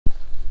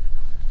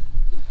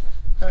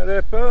Hi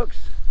there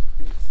folks,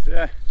 it's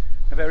a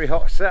very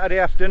hot Saturday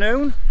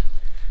afternoon.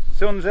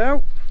 Sun's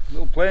out,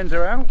 little planes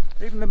are out,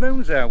 even the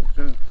moon's out,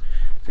 so it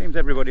seems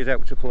everybody's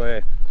out to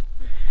play.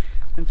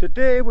 And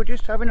today we're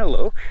just having a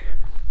look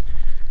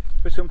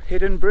for some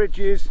hidden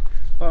bridges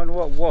on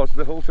what was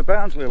the Hull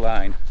Barnsley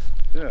line.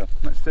 So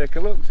let's take a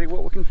look and see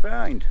what we can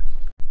find.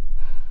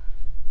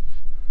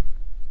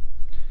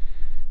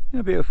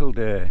 A beautiful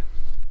day.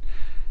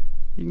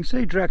 You can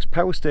see Drax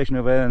power station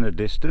over there in the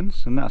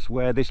distance, and that's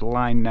where this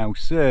line now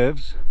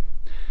serves.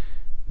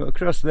 But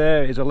across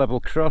there is a level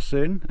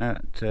crossing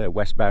at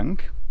West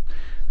Bank,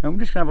 and we're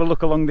just going to have a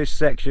look along this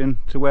section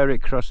to where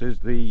it crosses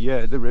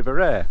the River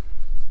Aire.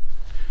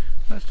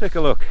 Let's take a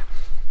look.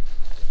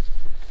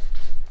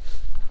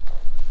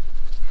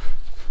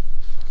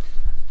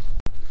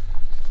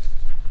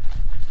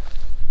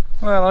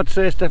 Well, I'd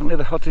say it's definitely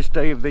the hottest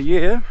day of the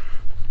year.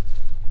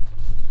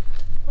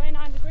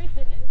 29 degrees,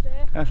 didn't it,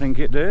 today? I think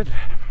it did.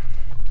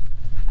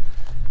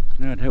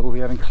 No doubt we'll be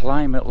having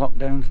climate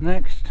lockdowns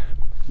next.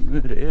 You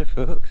heard it here,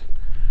 folks.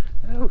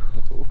 Oh,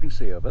 look what we can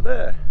see over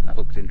there. That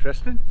looks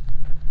interesting.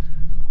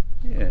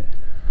 Yeah.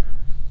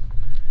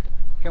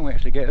 Can we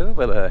actually get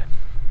over there?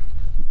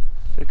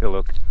 Take a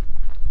look.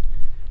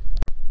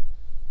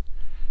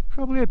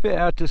 Probably a bit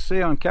hard to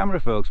see on camera,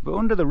 folks, but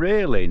under the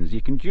railings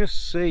you can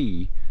just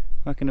see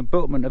like an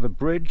abutment of a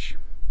bridge.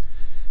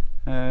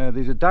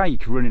 There's a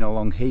dike running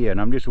along here,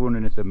 and I'm just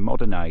wondering if they've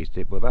modernised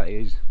it, but that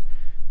is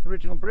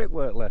original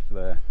brickwork left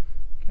there.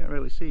 Can't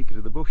really see because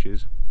of the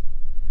bushes.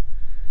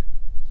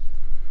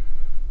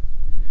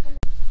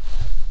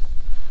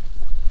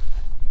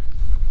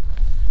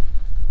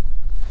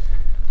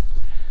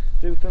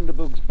 Do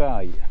thunderbugs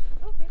bite?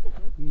 Oh, maybe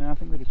they do. No, I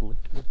think they just lick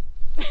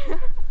you.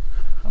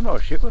 I'm not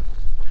a shipper,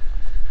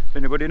 if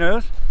anybody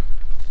knows.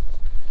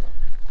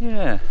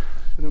 Yeah,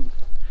 so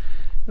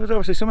there was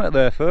obviously something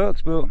there,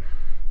 folks, but a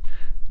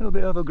little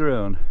bit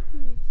overgrown.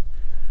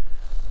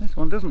 This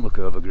one doesn't look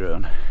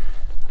overgrown. I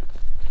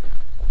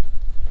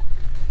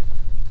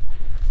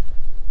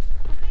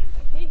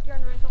think the heat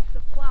generates off the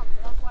plant,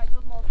 so that's why it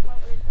does more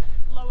floating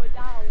lower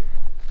down.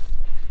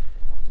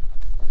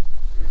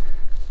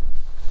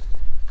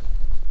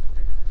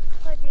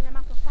 It's like being a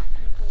massive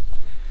factory pub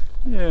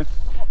Yeah. on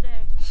a hot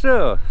day.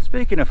 So,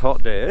 speaking of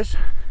hot days,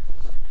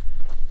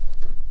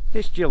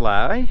 it's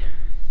July.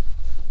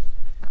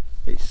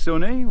 It's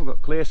sunny, we've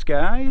got clear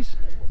skies.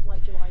 It looks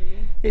like July, you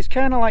mean? It's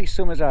kind of like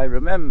summer as I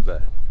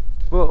remember.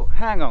 But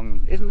hang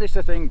on, isn't this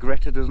a thing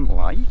Greta doesn't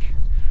like?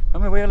 I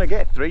mean, we only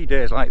get 3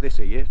 days like this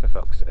a year, for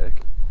fuck's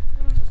sake.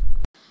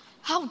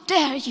 How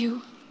dare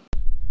you!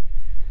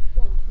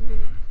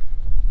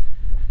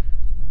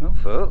 Well,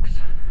 folks,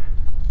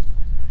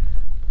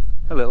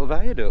 a little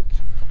viaduct.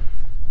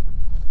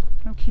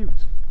 How cute.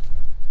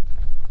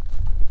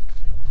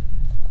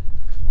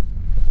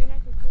 It'd be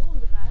nice and cool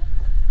under there.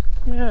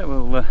 Yeah,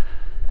 well, see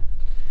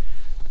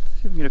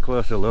if we can get a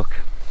closer look.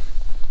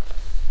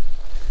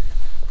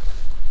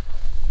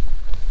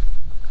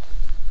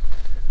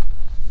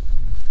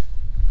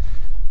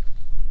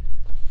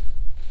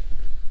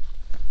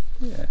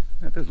 Yeah,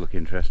 that does look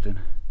interesting.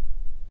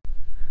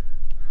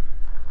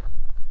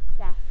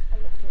 Yeah, I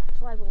looked it.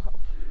 Slide will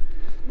help.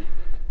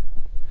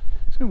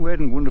 Some weird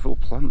and wonderful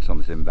plants on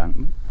this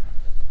embankment.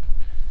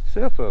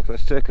 So folks,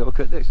 let's take a look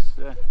at this.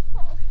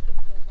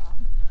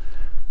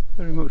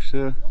 Very much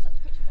so.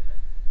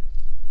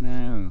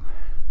 Now,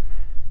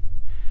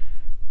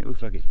 it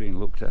looks like it's being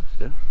looked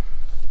after.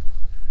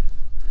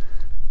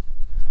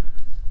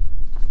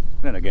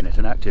 Then again, it's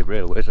an active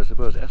railway, so I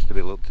suppose it has to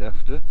be looked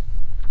after.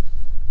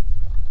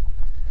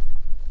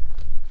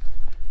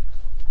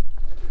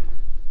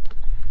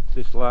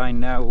 This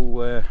line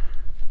now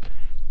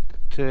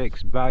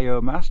takes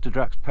biomass to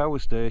Drax power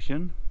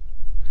station.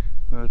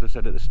 Well, as I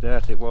said at the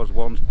start, it was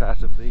once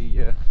part of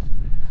the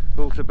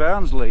Hull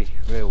Barnsley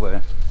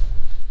railway.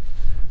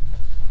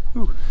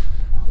 Ooh.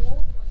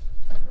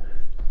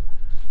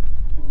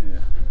 Yeah.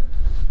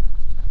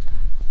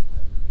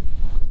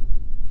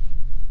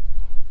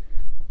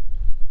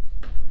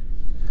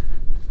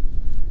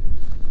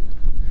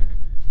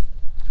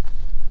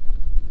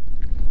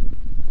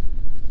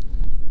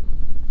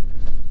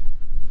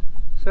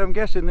 So I'm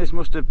guessing this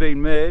must have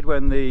been made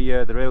when the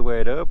railway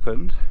had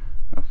opened,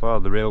 or for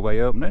the railway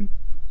opening.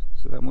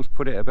 So that must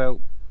put it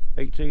about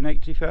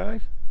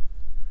 1885.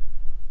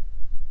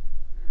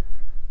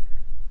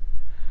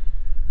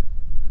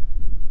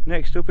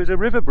 Next up is a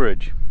river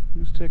bridge.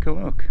 Let's take a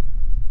look.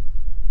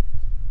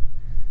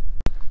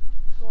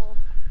 So,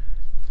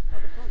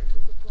 the front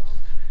is as well.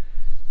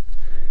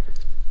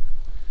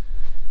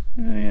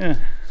 Oh yeah.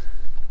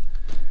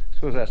 I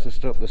suppose that's to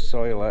stop the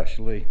soil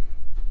actually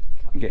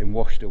getting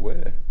washed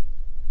away.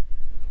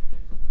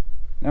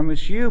 I'm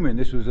assuming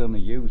this was only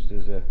used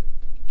as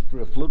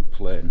for a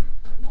floodplain.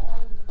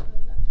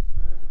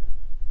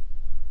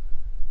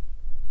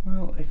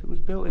 Well, if it was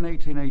built in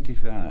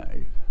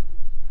 1885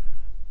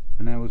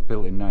 and I was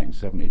built in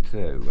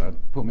 1972,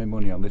 I'd put my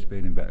money on this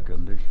being in better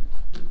condition.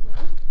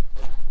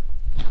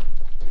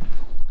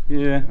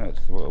 Yeah,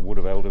 that's what I would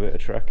have held a bit of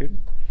tracking.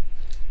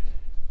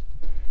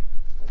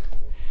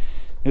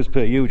 As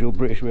per usual,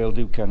 British Rail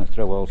do kind of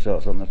throw all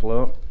sorts on the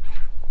floor.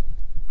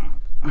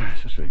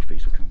 It's a strange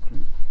piece of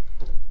concrete.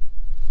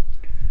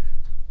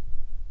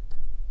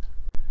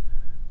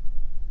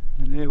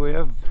 And here we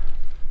have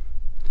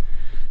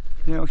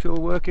the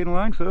actual working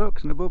line,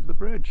 folks, and above the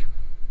bridge.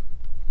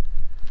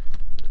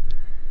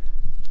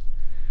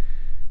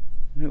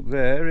 And up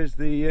there is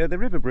the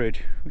river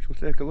bridge, which we'll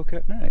take a look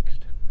at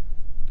next.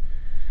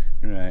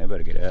 Right, I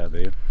better get out of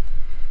here.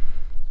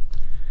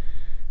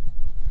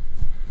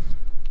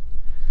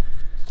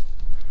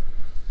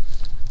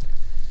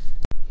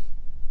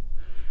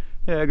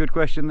 Yeah, good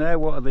question there.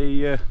 What are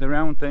the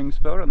round things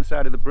for on the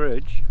side of the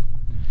bridge?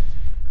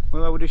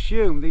 Well, I would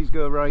assume these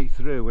go right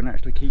through and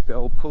actually keep it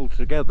all pulled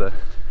together.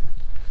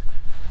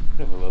 Let's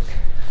have a look.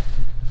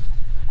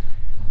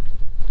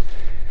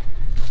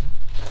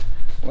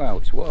 Wow,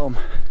 it's warm.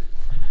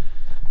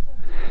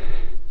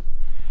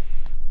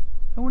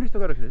 I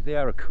wonder if they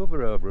are a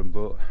cover over them,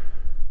 but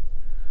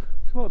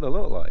that's what they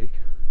look like.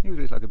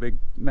 Usually it's like a big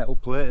metal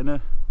plate and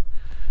a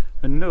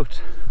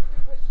nut.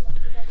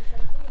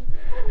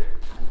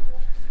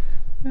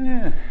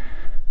 Yeah.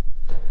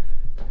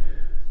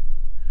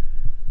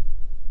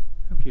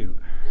 How cute.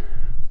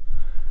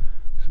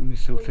 Somebody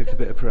still takes a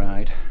bit of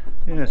pride.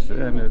 Yes,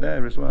 they're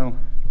there as well.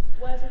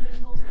 Where's in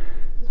these holes?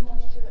 There's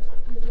moisture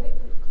in the grate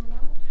when it's coming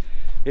out.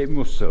 It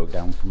must soak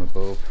down from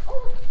above.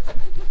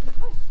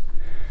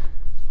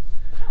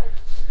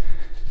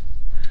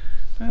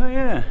 Oh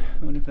yeah,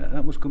 I wonder if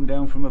that must come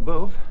down from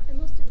above. It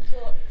must have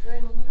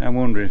drained. I'm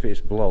wondering if it's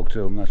blocked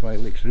up and that's why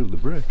it leaks through the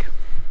brick.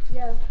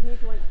 Yeah, you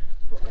need to like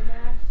put them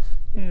there.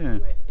 Yeah.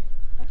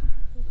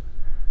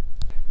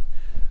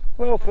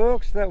 Well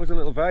folks, that was a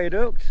little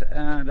viaduct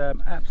and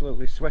I'm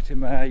absolutely sweating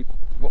my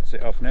what's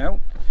it off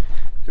now.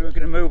 So we're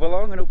going to move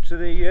along and up to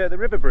the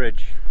river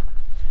bridge.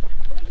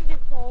 I think you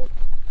didn't fall.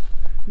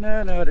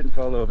 No, I didn't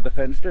fall over the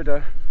fence, did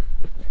I?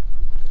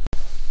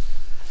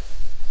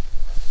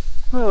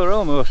 Well, we're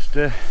almost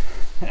at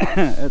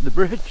the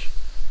bridge.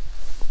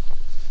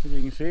 As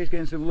you can see, it's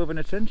getting some love and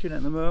attention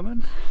at the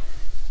moment.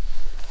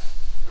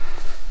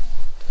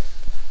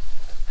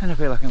 And I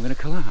feel like I'm going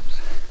to collapse.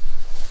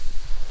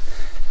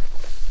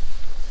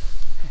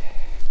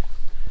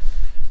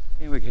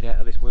 Here we get out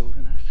of this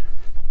wilderness.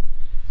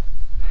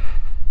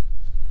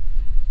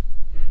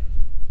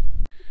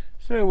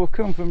 So we'll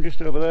come from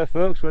just over there,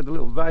 folks, where the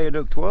little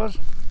viaduct was.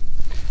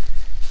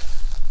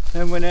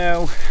 And we're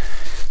now...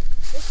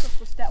 This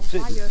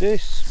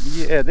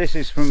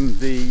is from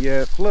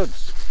the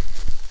floods.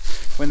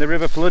 When the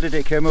river flooded,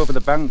 it came over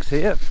the banks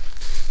here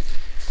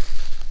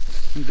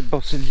and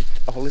deposited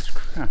all this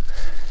crap.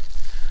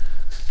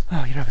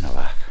 Oh, you're having a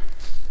laugh.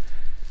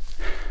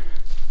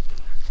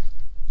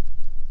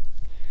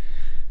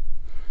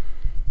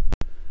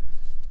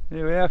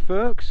 Here we are,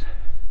 folks.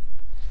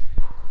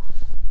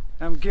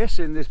 I'm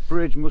guessing this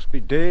bridge must be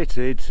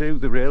dated to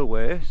the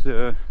railway,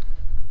 so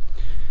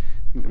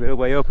I think the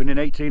railway opened in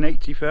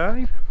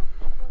 1885.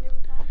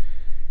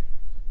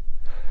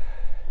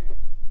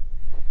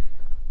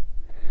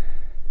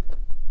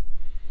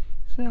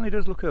 Certainly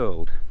does look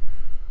old.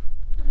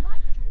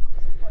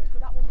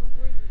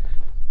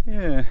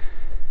 Yeah.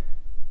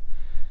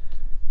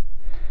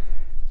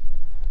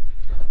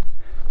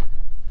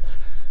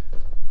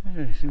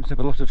 Yeah, it seems to have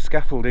a lot of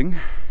scaffolding.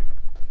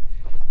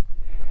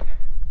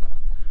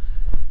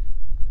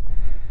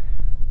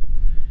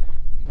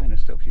 Kind of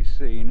stops you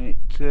seeing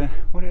it,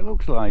 what it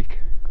looks like.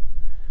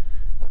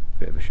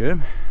 Bit of a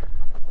shame.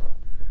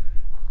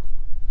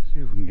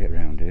 See if we can get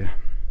around here.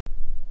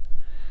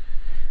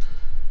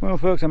 Well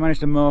folks, I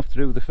managed to morph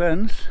through the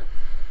fence.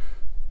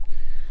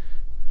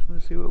 So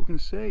let's see what we can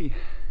see.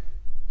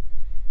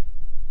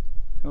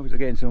 Obviously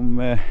getting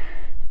some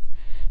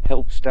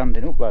help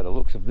standing up by the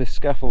looks of this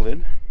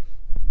scaffolding.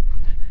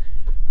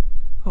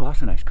 Oh,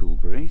 that's a nice cool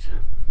breeze.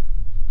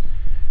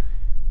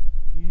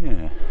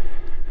 Yeah.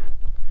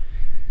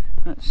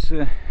 Let's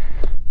have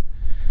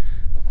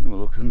a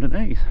look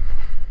underneath.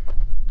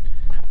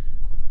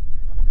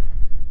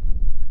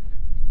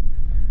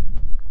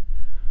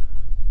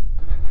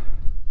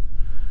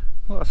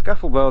 A lot of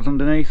scaffold boards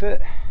underneath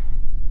it.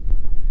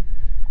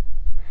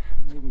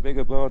 Even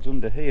bigger boards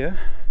under here.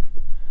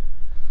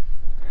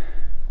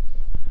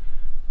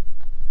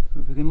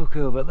 If we can look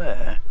over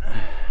there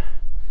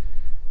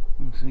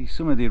and see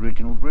some of the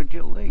original bridge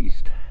at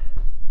least.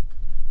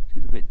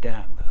 It's a bit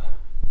dark though.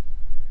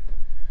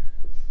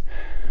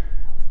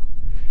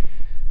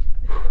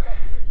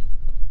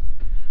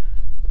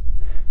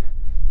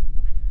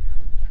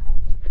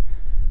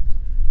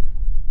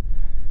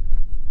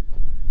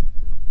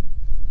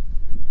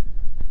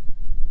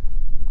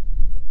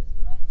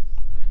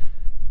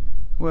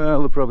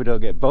 Well, they probably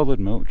don't get bothered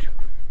much.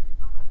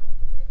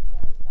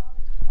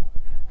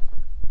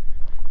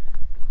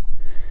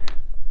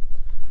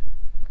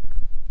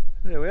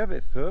 There we have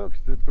it, folks,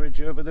 the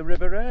bridge over the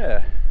River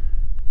Aire.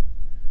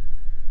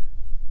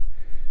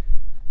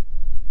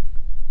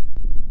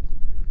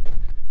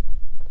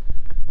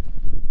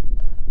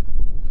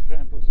 I'll try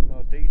and put some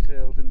more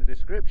details in the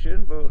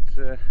description,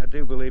 but I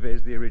do believe it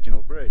is the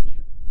original bridge.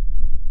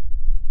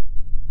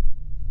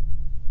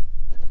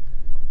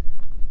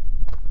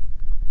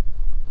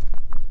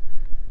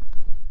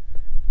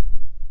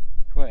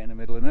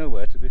 middle of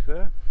nowhere, to be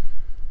fair.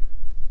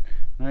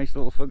 Nice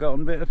little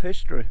forgotten bit of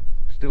history,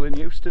 still in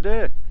use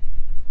today.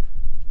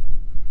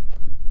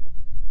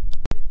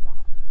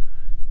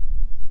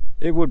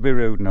 It would be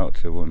rude not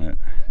to, wouldn't it?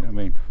 I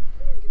mean,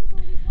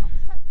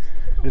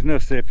 there's no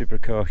safety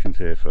precautions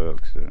here,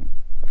 folks. So.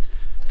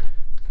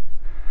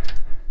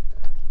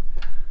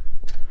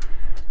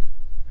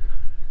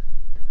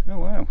 Oh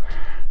wow,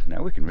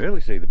 now we can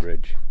really see the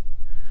bridge.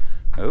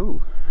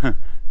 Oh, that's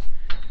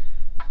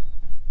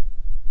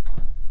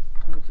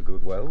a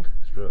good weld,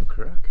 stroke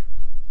crack.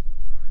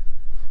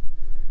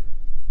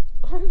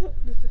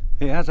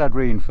 It has had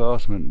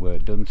reinforcement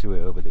work done to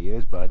it over the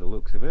years by the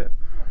looks of it.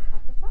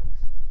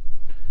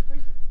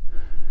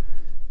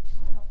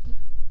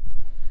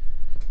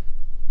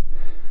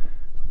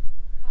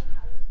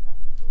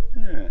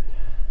 Yeah.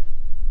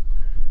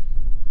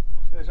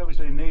 So it's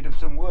obviously in need of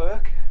some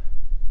work.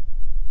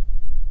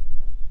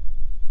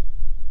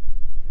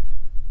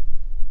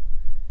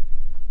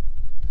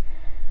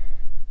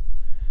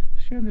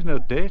 Shame there's no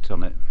date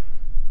on it.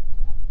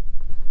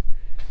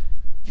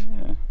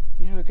 Yeah,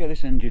 you don't get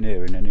this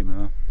engineering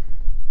anymore.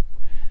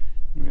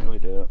 You really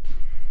don't.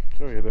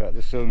 Sorry about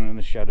the sun and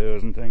the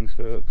shadows and things,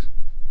 folks.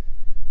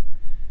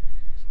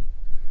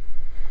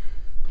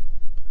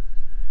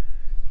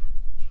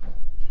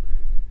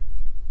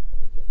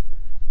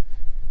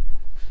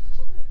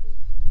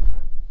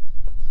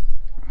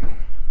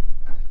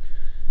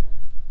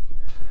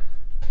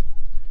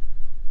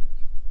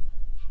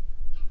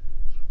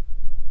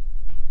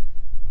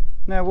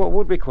 Now what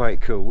would be quite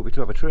cool would be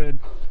to have a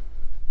train.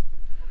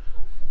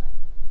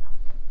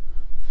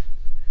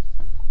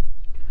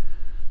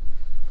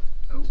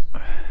 Oh.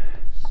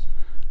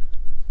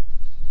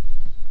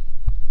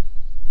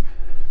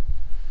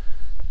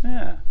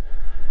 Yeah,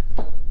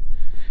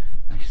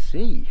 I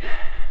see.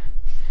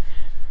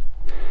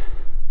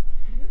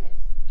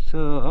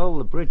 So all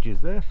the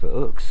bridges there,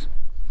 folks.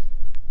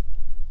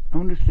 I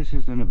wonder if this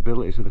is an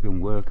ability so they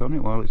can work on it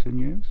while it's in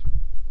use.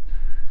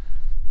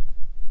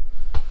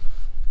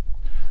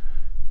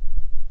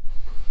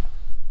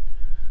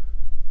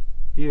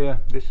 Yeah,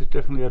 this has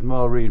definitely had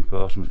more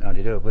reinforcement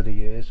added over the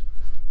years.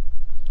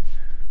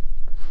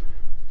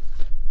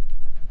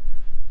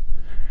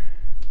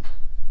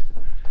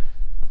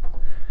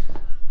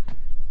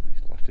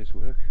 Nice lattice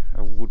work.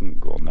 I wouldn't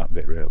go on that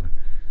bit really.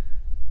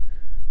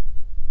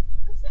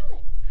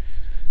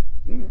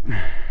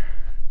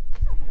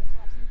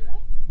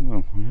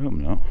 Well, I hope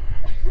not.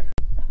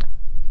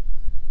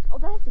 Oh,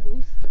 there's the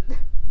goose.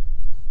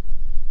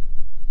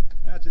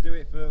 I had to do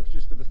it, folks,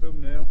 just for the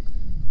thumbnail.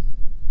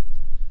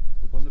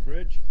 Up on the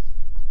bridge.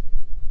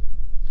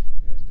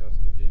 Yeah, started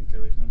to get the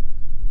encouragement.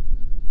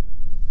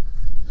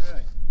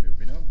 Right,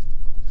 moving on.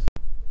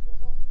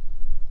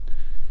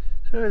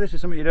 So this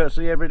is something you don't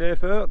see every day,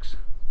 folks.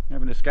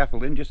 Having a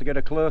scaffolding just to get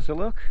a closer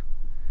look.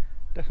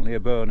 Definitely a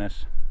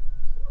bonus.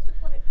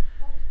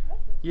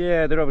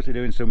 Yeah, they're obviously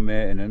doing some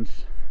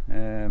maintenance.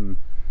 Would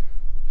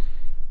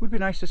be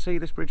nice to see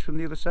this bridge from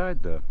the other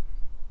side though.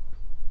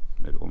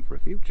 Maybe one for a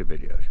future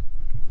video.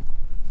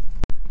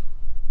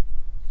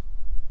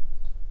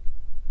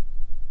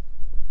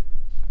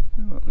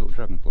 Oh, little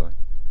dragonfly.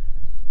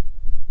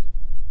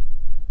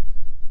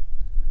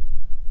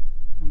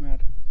 I'm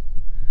mad.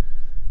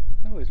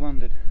 Oh, he's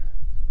landed.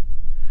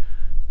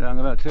 Don't hang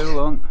about too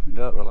long. My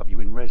daughter will have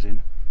you in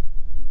resin.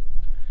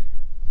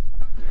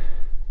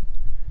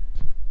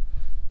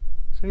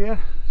 So yeah,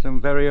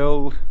 some very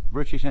old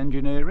British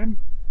engineering.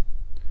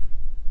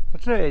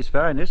 I'd say it's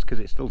finest because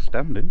it's still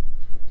standing.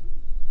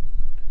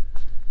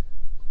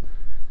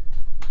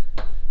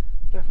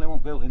 Definitely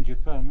wasn't built in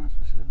Japan, that's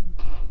for certain.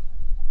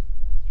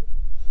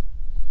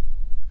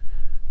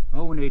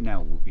 All we need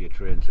now would be a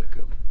train to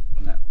come.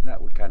 That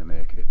would kind of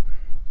make it.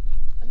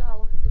 And now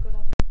look at the good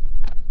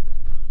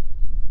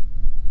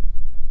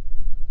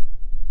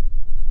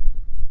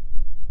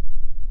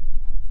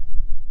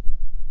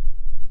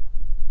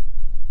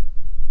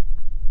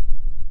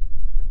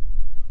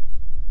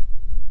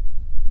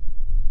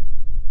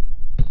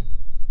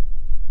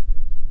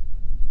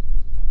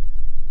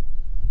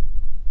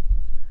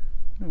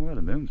Oh, well,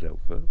 the moon's out,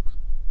 folks.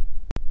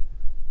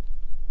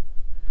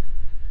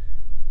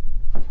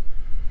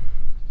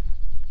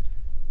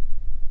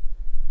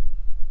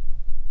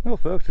 Well,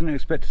 folks, didn't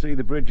expect to see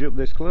the bridge up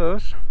this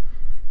close.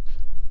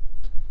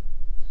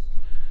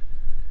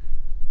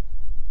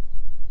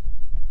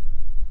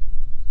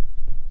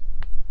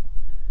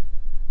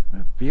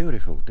 What a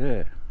beautiful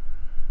day.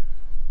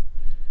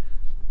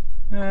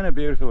 And a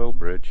beautiful old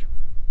bridge.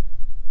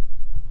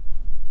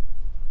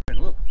 And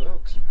look,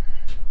 folks.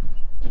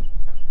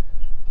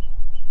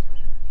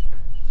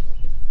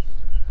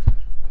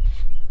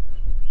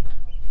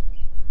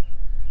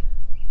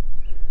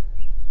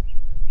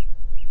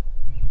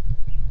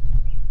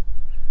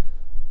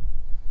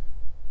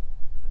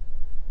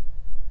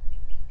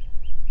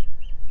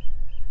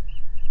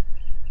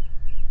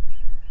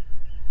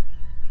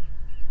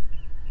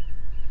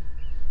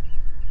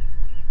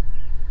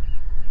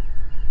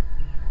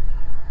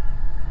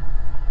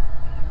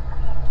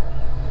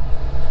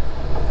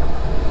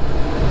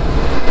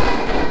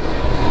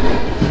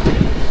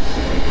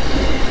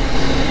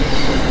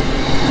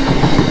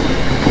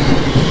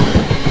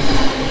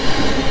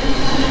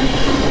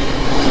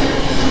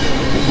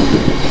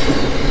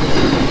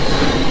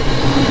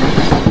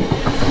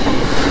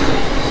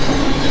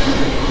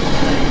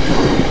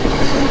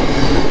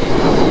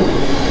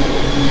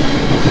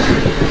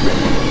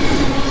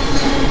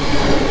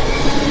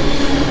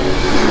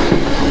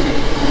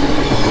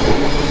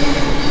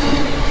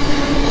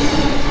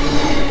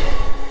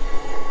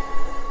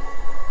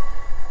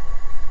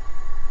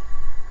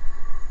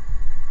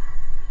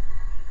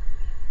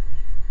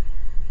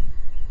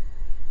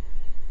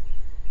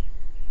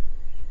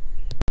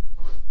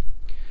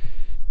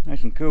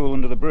 nice and cool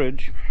under the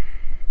bridge.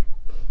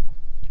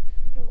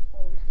 Don't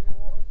fall into the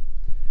water.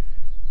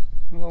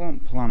 Well, I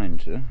wasn't planning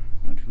to.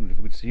 I just wondered if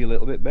we could see a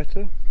little bit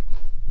better.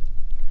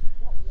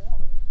 What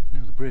water?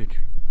 No, the bridge.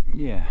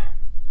 Yeah.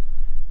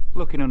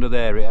 Looking under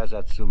there, it has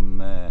had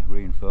some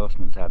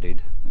reinforcements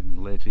added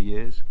in later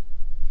years.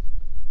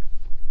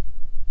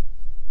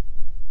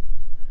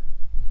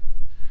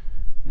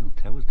 The old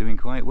tower's doing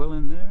quite well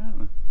in there, aren't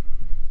they?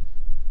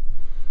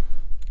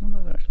 I wonder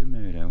what they're actually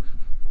made of.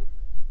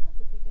 That's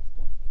a bigger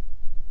stick.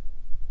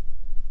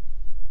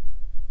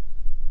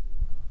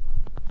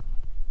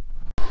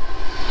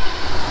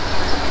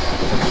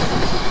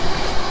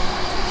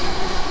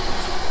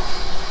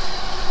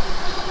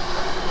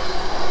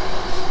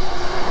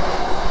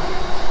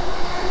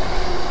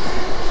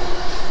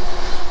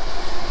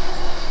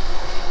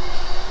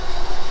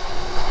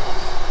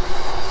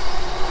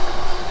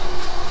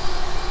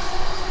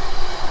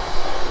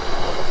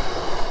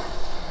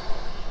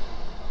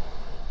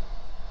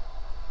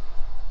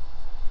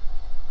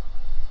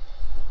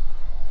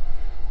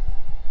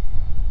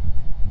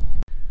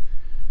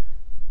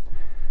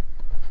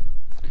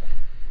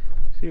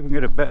 See if we can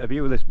get a better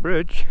view of this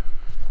bridge.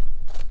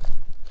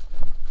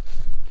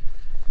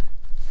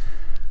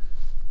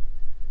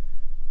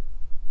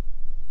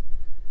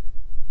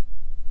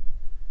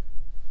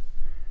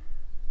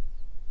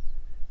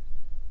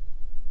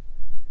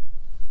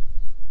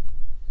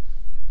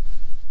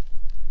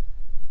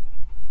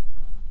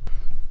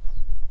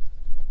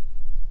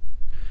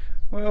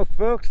 Well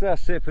folks,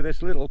 that's it for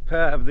this little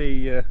part of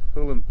the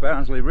Hull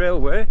Barnsley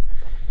Railway.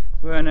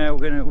 We're now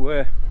going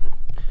to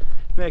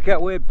make our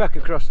way back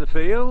across the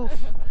fields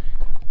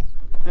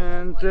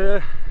and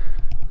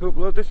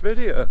upload this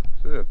video.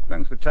 So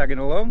thanks for tagging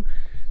along,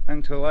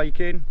 thanks for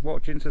liking,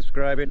 watching,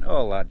 subscribing,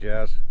 all that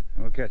jazz,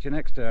 and we'll catch you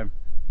next time.